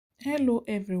Hello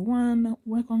everyone,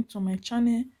 welcome to my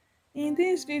channel. In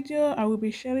this video I will be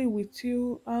sharing with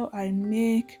you how I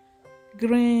make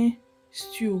green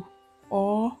stew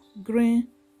or green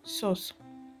sauce.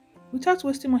 Without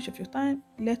wasting much of your time,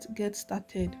 let's get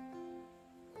started.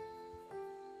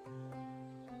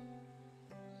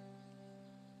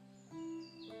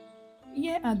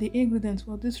 Here are the ingredients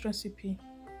for this recipe: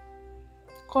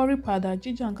 curry powder,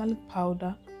 ginger and garlic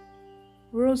powder,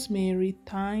 rosemary,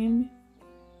 thyme,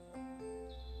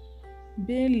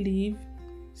 bay leaf,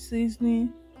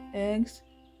 seasoning, eggs,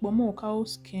 bonnet cow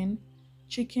skin,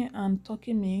 chicken and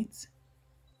turkey meat,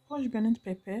 Scotch bonnet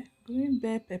pepper, green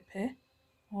bell pepper,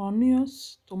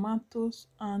 onions, tomatoes,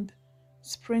 and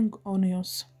spring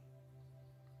onions.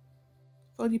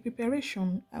 For the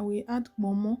preparation, I will add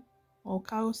momo or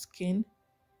cow skin.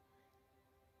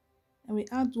 I will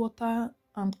add water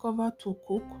and cover to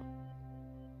cook.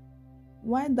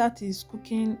 While that is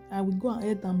cooking, I will go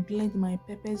ahead and blend my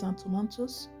peppers and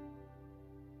tomatoes.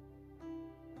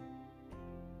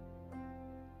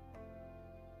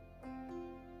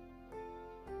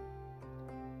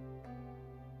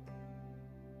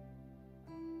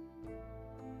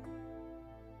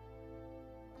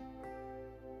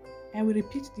 I will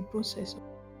repeat the process.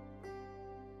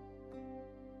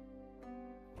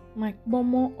 My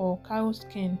momo or cow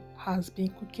skin has been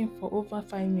cooking for over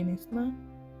 5 minutes now.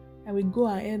 I will go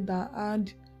ahead and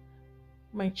add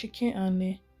my chicken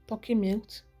and turkey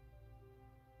meat.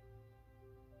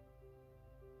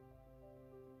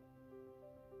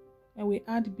 I will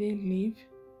add bay leaf.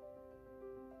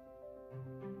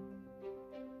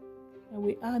 I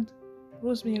will add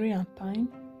rosemary and thyme.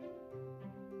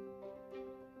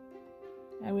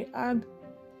 I will add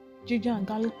ginger and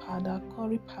garlic powder,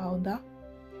 curry powder.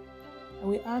 I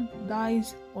will add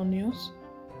diced onions,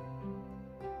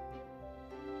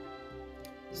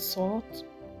 salt,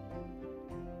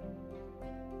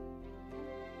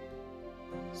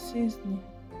 seasoning.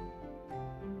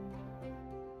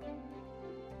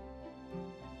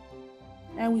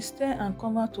 I will stir and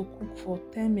cover to cook for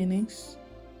 10 minutes.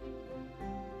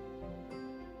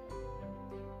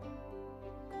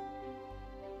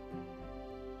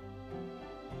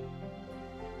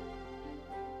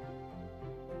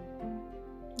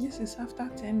 This is after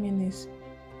 10 minutes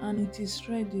and it is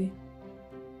ready.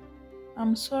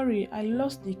 I'm sorry, I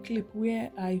lost the clip where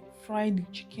I fried the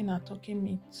chicken and turkey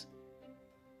meat.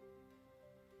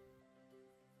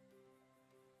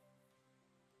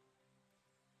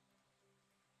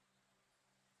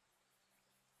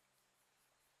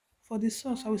 For the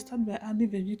sauce, I will start by adding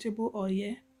vegetable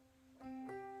oil,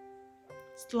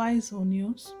 sliced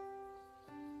onions,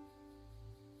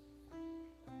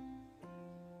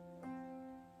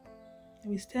 I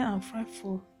will stir and fry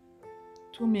for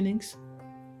 2 minutes.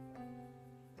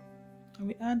 I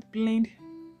will add blend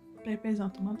peppers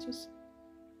and tomatoes,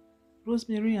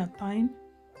 rosemary and thyme,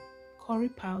 curry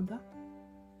powder,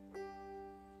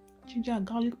 ginger and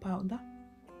garlic powder.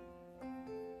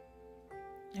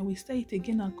 I will stir it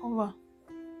again and cover.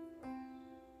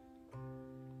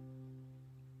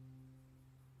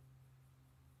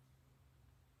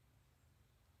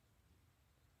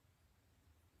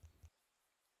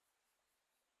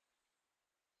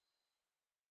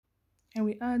 I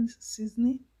will add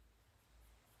seasoning,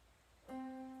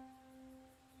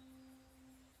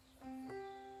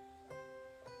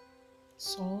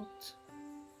 salt,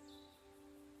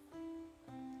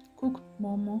 cooked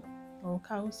momo or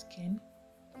cow skin,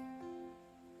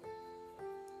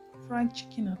 fried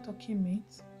chicken and turkey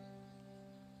meat.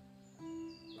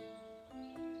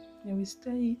 I will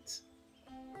stir it.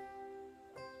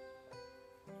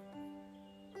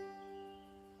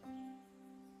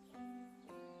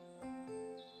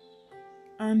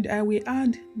 And I will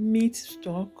add meat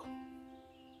stock,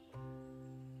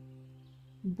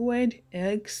 boiled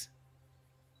eggs.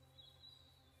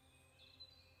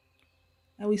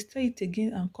 I will stir it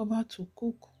again and cover to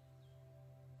cook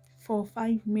for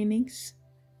 5 minutes.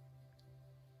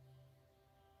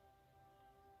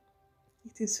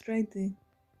 It is ready.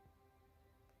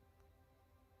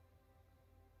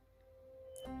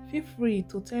 Feel free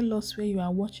to tell us where you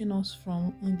are watching us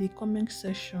from in the comment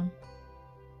section.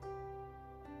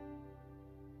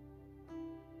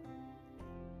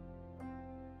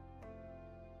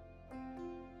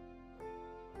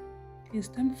 It's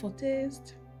time for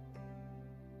taste.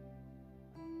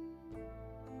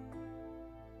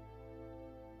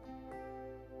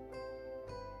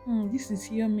 This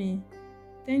is yummy.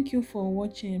 Thank you for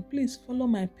watching. Please follow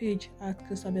my page at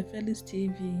Christabel Felix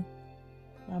TV.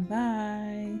 Bye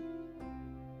bye.